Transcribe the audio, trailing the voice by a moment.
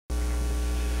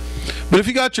But if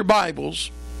you got your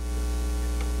Bibles,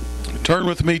 turn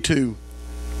with me to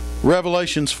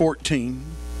Revelations 14.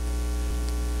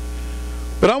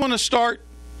 But I want to start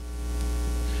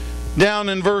down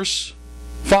in verse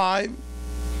 5.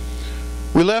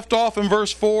 We left off in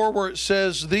verse 4 where it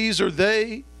says, "These are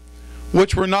they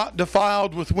which were not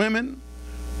defiled with women,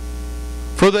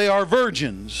 for they are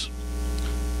virgins.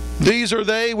 These are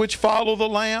they which follow the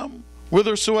Lamb,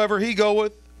 whithersoever he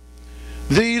goeth.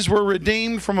 These were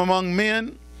redeemed from among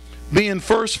men, being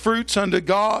firstfruits unto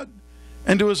God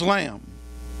and to his Lamb."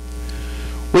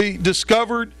 We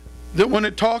discovered that when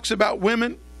it talks about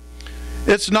women,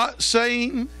 it's not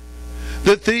saying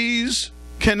that these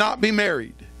cannot be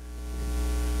married.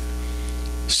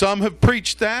 Some have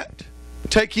preached that,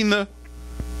 taking the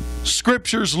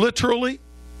scriptures literally,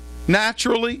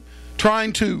 naturally,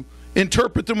 trying to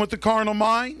interpret them with the carnal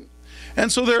mind. And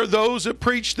so there are those that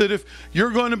preach that if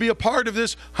you're going to be a part of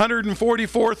this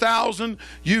 144,000,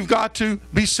 you've got to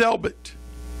be celibate,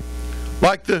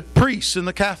 like the priests in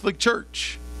the Catholic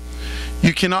Church.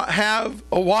 You cannot have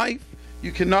a wife.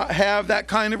 You cannot have that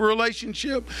kind of a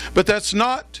relationship. But that's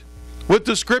not what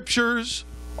the scriptures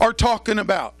are talking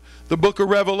about. The book of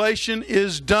Revelation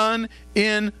is done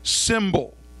in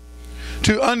symbol.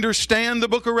 To understand the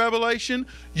book of Revelation,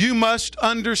 you must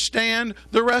understand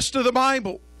the rest of the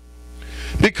Bible.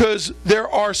 Because there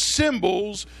are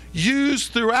symbols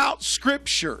used throughout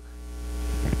Scripture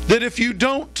that if you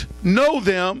don't know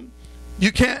them,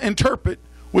 you can't interpret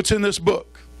what's in this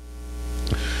book.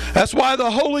 That's why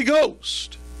the Holy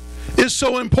Ghost is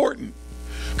so important.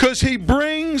 Because He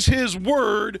brings His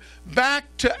Word back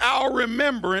to our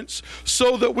remembrance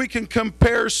so that we can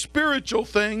compare spiritual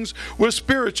things with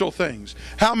spiritual things.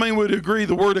 How many would agree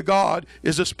the Word of God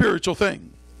is a spiritual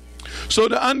thing? So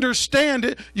to understand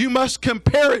it, you must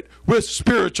compare it with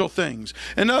spiritual things.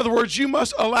 In other words, you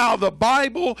must allow the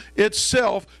Bible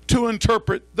itself to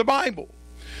interpret the Bible.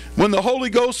 When the Holy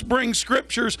Ghost brings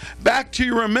scriptures back to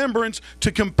your remembrance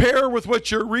to compare with what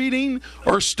you're reading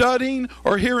or studying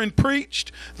or hearing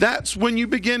preached, that's when you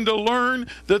begin to learn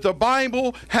that the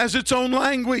Bible has its own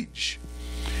language.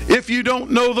 If you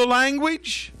don't know the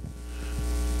language,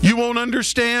 you won't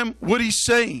understand what He's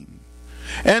saying.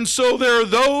 And so there are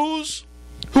those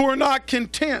who are not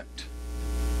content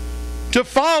to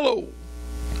follow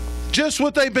just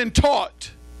what they've been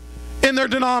taught in their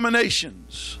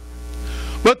denominations.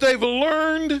 But they've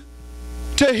learned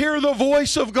to hear the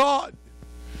voice of God.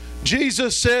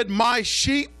 Jesus said, "My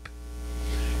sheep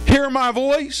hear my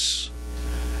voice,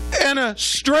 and a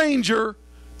stranger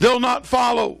they'll not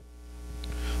follow."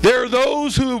 There are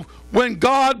those who, when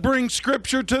God brings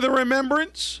Scripture to their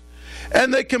remembrance,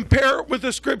 and they compare it with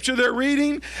the Scripture they're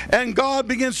reading, and God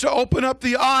begins to open up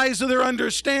the eyes of their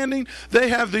understanding, they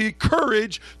have the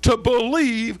courage to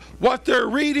believe what they're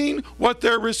reading, what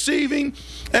they're receiving,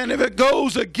 and if it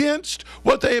goes against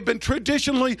what they have been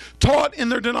traditionally taught in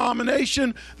their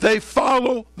denomination, they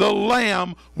follow the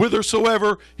Lamb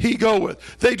whithersoever He goeth.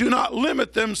 They do not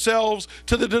limit themselves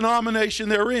to the denomination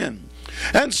they're in.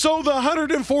 And so the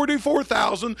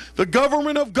 144,000, the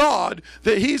government of God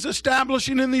that He's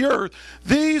establishing in the earth,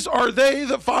 these are they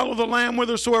that follow the Lamb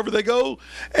whithersoever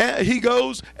He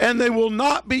goes, and they will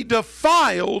not be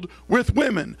defiled with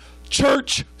women.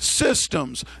 Church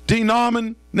systems,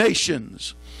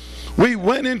 denominations. We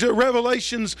went into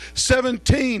Revelations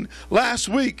 17 last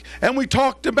week, and we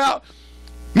talked about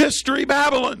Mystery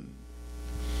Babylon.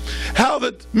 How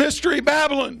that Mystery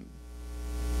Babylon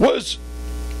was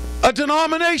a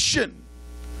denomination.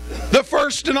 The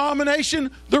first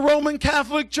denomination, the Roman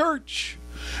Catholic Church.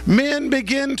 Men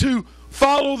begin to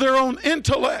follow their own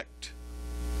intellect,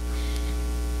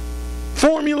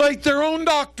 formulate their own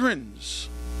doctrines.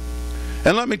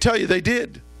 And let me tell you, they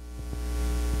did.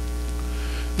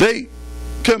 They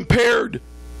compared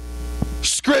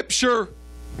Scripture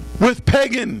with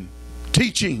pagan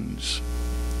teachings.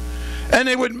 And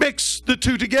they would mix the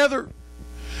two together.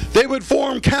 They would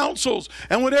form councils,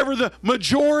 and whatever the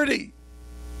majority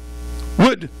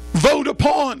would vote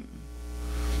upon,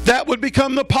 that would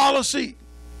become the policy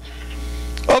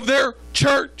of their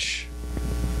church.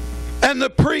 And the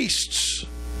priests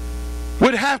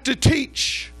would have to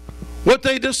teach what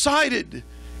they decided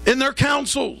in their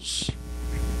councils.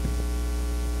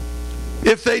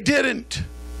 If they didn't,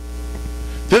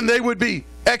 then they would be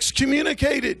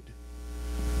excommunicated.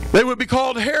 They would be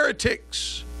called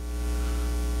heretics.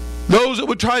 Those that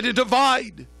would try to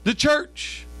divide the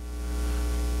church.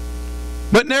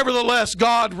 But nevertheless,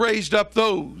 God raised up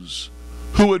those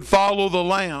who would follow the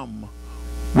Lamb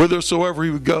whithersoever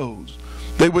He goes.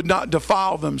 They would not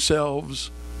defile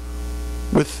themselves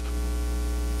with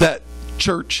that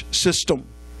church system.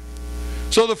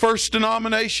 So the first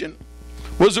denomination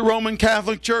was the Roman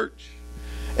Catholic Church.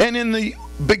 And in the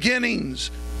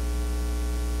beginnings,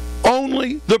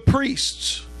 only the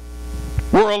priests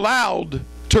were allowed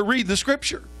to read the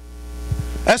Scripture.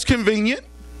 That's convenient,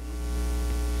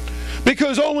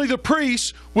 because only the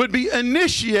priests would be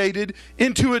initiated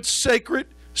into its sacred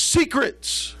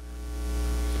secrets.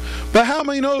 But how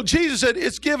many know Jesus said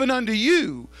it's given unto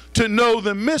you to know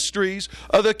the mysteries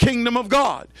of the kingdom of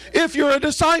God? If you're a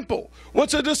disciple,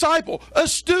 what's a disciple? A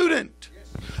student,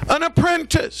 an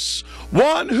apprentice,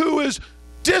 one who is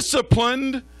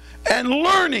disciplined and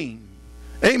learning.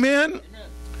 Amen?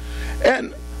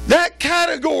 And that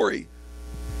category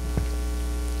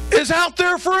is out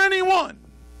there for anyone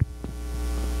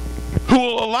who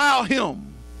will allow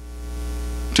him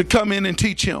to come in and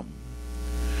teach him.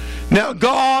 Now,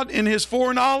 God, in his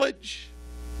foreknowledge,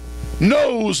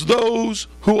 knows those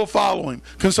who will follow him.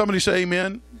 Can somebody say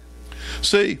amen?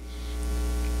 See,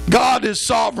 God is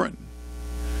sovereign.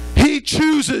 He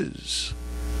chooses.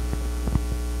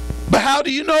 But how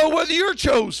do you know whether you're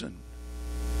chosen?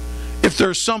 If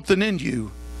there's something in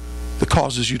you that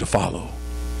causes you to follow.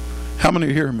 How many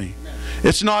are hearing me?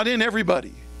 It's not in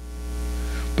everybody.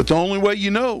 But the only way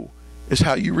you know is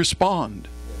how you respond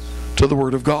to the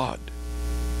Word of God.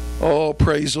 Oh,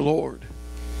 praise the Lord.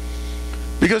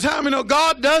 Because how many know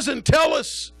God doesn't tell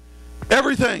us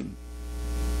everything?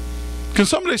 Can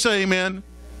somebody say amen?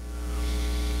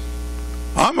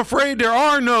 I'm afraid there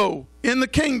are no, in the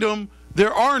kingdom,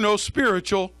 there are no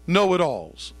spiritual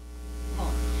know-it-alls.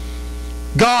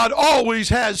 God always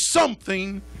has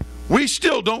something we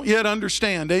still don't yet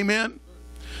understand. Amen?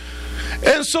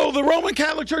 And so the Roman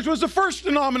Catholic Church was the first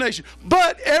denomination.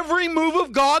 But every move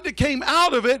of God that came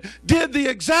out of it did the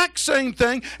exact same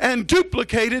thing and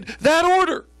duplicated that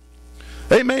order.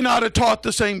 They may not have taught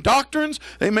the same doctrines.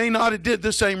 They may not have did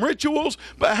the same rituals.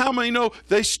 But how many know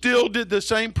they still did the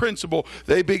same principle?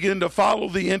 They began to follow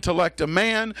the intellect of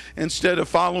man instead of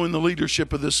following the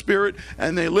leadership of the Spirit.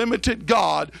 And they limited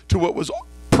God to what was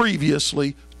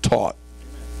previously taught.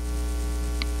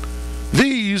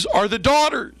 These are the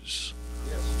daughters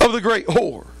of the great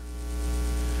whore.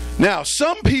 Now,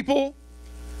 some people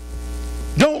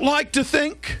don't like to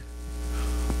think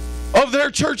of their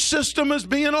church system as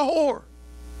being a whore.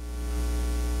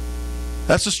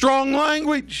 That's a strong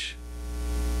language.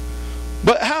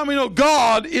 But how many know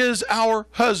God is our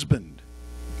husband?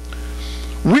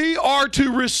 We are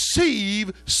to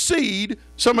receive seed.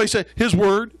 Somebody say, His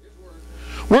word.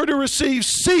 We're to receive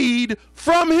seed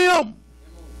from Him.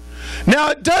 Now,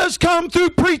 it does come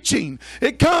through preaching.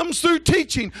 It comes through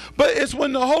teaching. But it's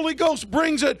when the Holy Ghost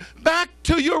brings it back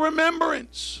to your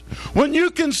remembrance. When you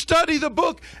can study the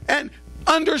book and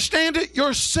understand it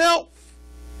yourself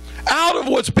out of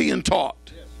what's being taught.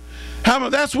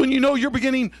 That's when you know you're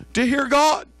beginning to hear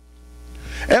God.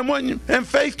 And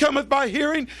faith cometh by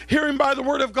hearing, hearing by the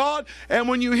word of God. And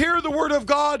when you hear the word of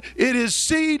God, it is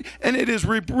seed and it is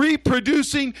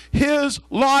reproducing His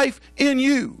life in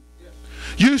you.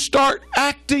 You start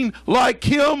acting like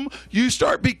Him. You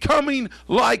start becoming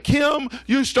like Him.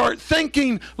 You start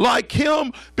thinking like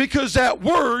Him, because that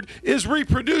word is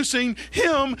reproducing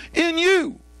Him in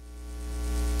you.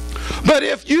 But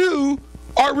if you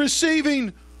are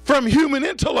receiving from human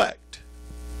intellect,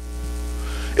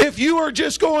 if you are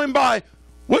just going by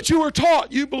what you were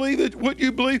taught, you believe that what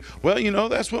you believe, well, you know,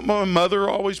 that's what my mother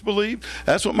always believed.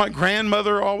 That's what my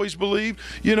grandmother always believed.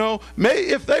 You know,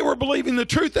 if they were believing the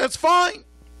truth, that's fine.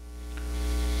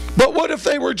 But what if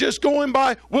they were just going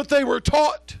by what they were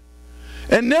taught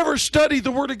and never studied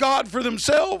the Word of God for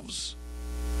themselves?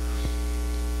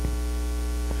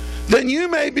 Then you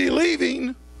may be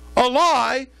believing a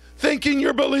lie, thinking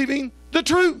you're believing the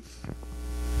truth.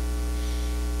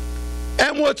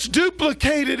 And what's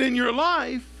duplicated in your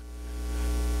life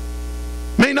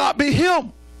may not be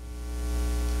Him.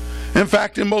 In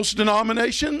fact, in most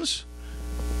denominations,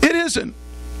 it isn't.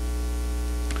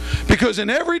 Because in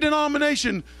every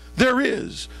denomination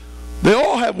they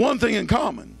all have one thing in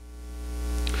common.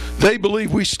 They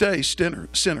believe we stay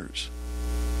sinners.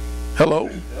 Hello?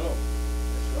 Hello.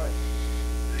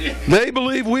 That's right. They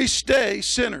believe we stay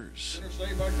sinners. Sinners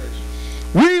saved by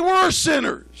grace. We were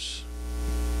sinners.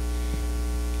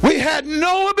 We had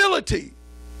no ability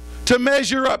to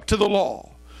measure up to the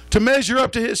law, to measure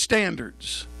up to His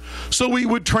standards. So we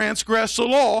would transgress the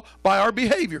law by our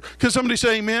behavior. Can somebody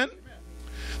say amen?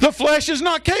 The flesh is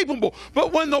not capable.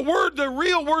 But when the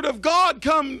real Word of God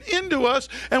come into us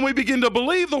and we begin to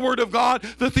believe the Word of God,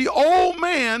 that the old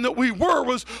man that we were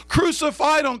was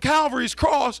crucified on Calvary's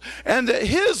cross, and that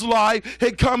his life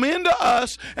had come into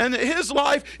us, and that his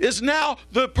life is now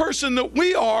the person that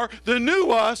we are, the new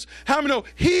us. How many know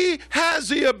he has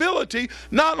the ability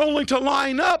not only to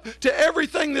line up to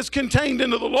everything that's contained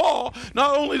into the law,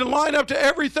 not only to line up to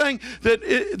everything that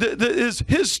is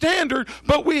his standard,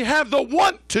 but we have the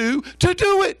want to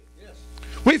do it. Yes.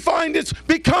 We find it's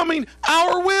becoming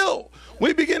our will.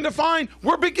 We begin to find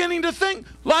we're beginning to think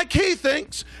like he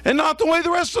thinks and not the way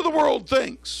the rest of the world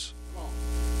thinks.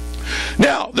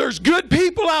 Now, there's good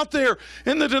people out there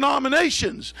in the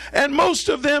denominations, and most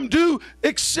of them do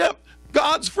accept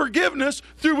God's forgiveness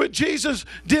through what Jesus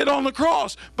did on the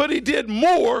cross. But he did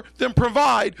more than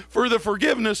provide for the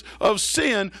forgiveness of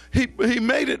sin. He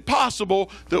made it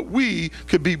possible that we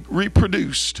could be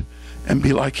reproduced and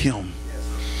be like him.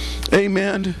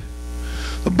 Amen.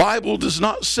 The Bible does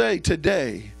not say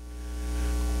today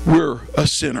we're a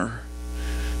sinner.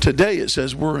 Today it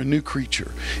says we're a new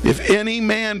creature. If any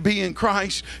man be in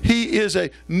Christ, he is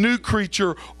a new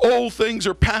creature. Old things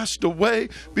are passed away.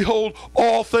 Behold,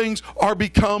 all things are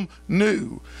become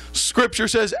new. Scripture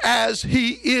says, as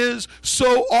he is,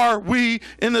 so are we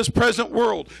in this present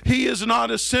world. He is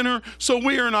not a sinner, so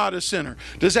we are not a sinner.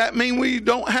 Does that mean we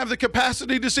don't have the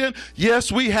capacity to sin?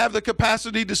 Yes, we have the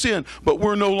capacity to sin, but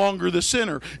we're no longer the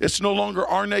sinner. It's no longer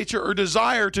our nature or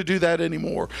desire to do that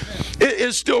anymore. It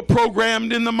is still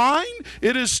programmed in the mind.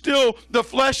 It is still, the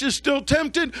flesh is still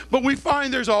tempted, but we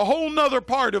find there's a whole nother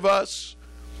part of us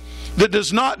that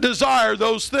does not desire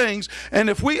those things. And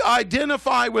if we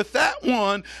identify with that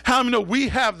one, how many know we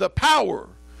have the power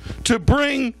to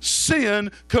bring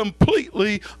sin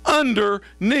completely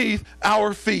underneath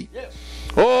our feet? Yes.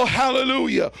 Oh,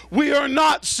 hallelujah. We are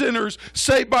not sinners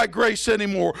saved by grace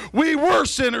anymore. We were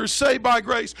sinners saved by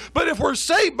grace. But if we're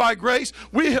saved by grace,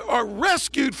 we are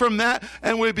rescued from that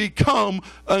and we become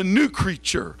a new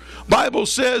creature. Bible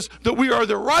says that we are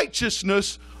the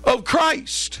righteousness of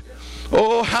Christ.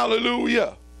 Oh,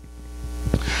 hallelujah.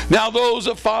 Now those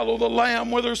that follow the Lamb,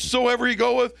 whithersoever he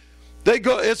goeth, they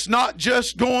go. It's not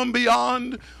just going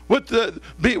beyond what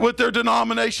their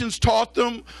denominations taught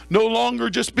them, no longer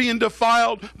just being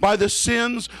defiled by the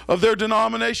sins of their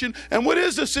denomination. And what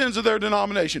is the sins of their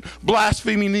denomination?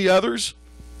 Blaspheming the others.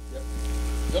 Yep.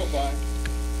 Vilify.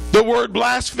 The word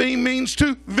blaspheme means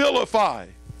to vilify.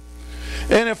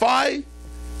 And if I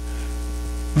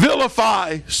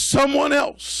vilify someone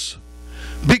else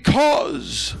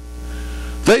because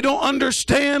they don't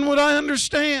understand what I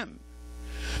understand.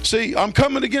 See, I'm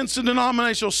coming against the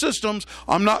denominational systems.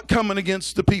 I'm not coming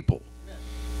against the people.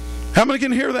 How many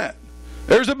can hear that?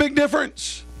 There's a big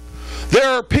difference. There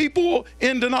are people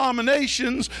in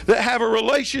denominations that have a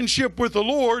relationship with the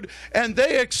Lord, and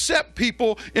they accept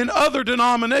people in other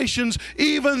denominations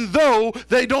even though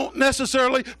they don't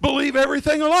necessarily believe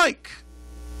everything alike.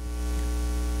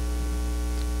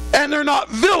 And they're not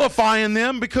vilifying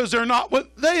them because they're not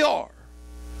what they are.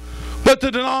 But the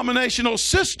denominational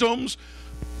systems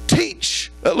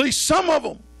teach, at least some of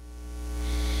them,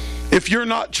 if you're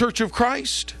not Church of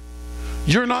Christ,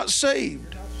 you're not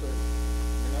saved.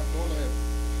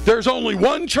 There's only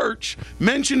one church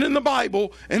mentioned in the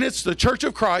Bible, and it's the Church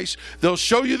of Christ. They'll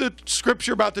show you the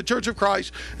scripture about the Church of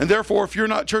Christ, and therefore if you're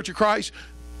not Church of Christ,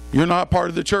 you're not part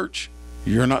of the church,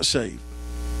 you're not saved.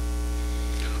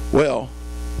 Well,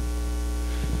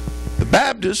 the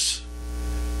Baptists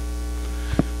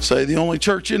say the only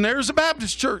church in there is a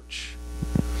Baptist church.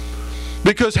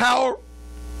 Because how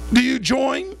do you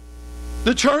join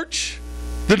the church,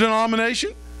 the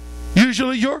denomination?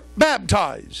 Usually you're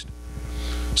baptized.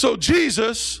 So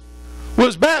Jesus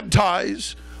was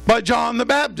baptized by John the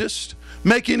Baptist,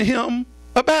 making him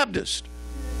a Baptist.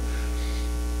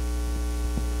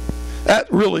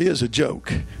 That really is a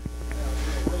joke.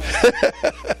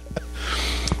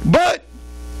 But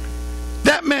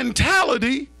that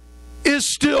mentality is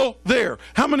still there.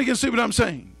 How many can see what I'm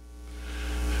saying?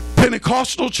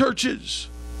 Pentecostal churches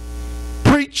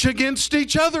preach against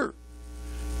each other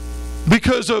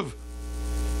because of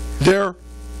their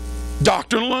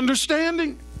doctrinal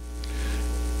understanding.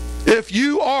 If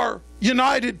you are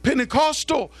United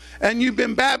Pentecostal and you've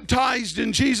been baptized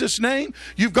in Jesus' name,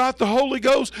 you've got the Holy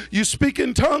Ghost, you speak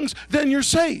in tongues, then you're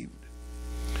saved.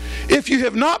 If you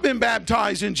have not been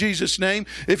baptized in Jesus' name,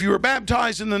 if you were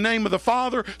baptized in the name of the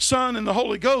Father, Son, and the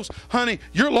Holy Ghost, honey,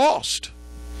 you're lost.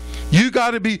 You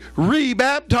got to be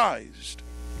re-baptized.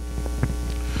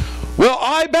 Well,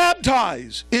 I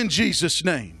baptize in Jesus'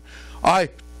 name.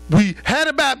 We had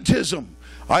a baptism.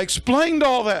 I explained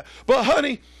all that. But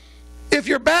honey, If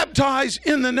you're baptized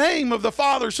in the name of the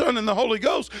Father, Son, and the Holy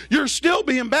Ghost, you're still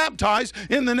being baptized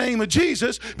in the name of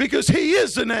Jesus, because He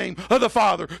is the name of the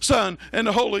Father, Son, and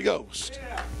the Holy Ghost.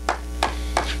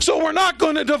 So we're not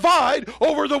going to divide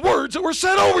over the words that were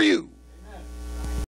said over you.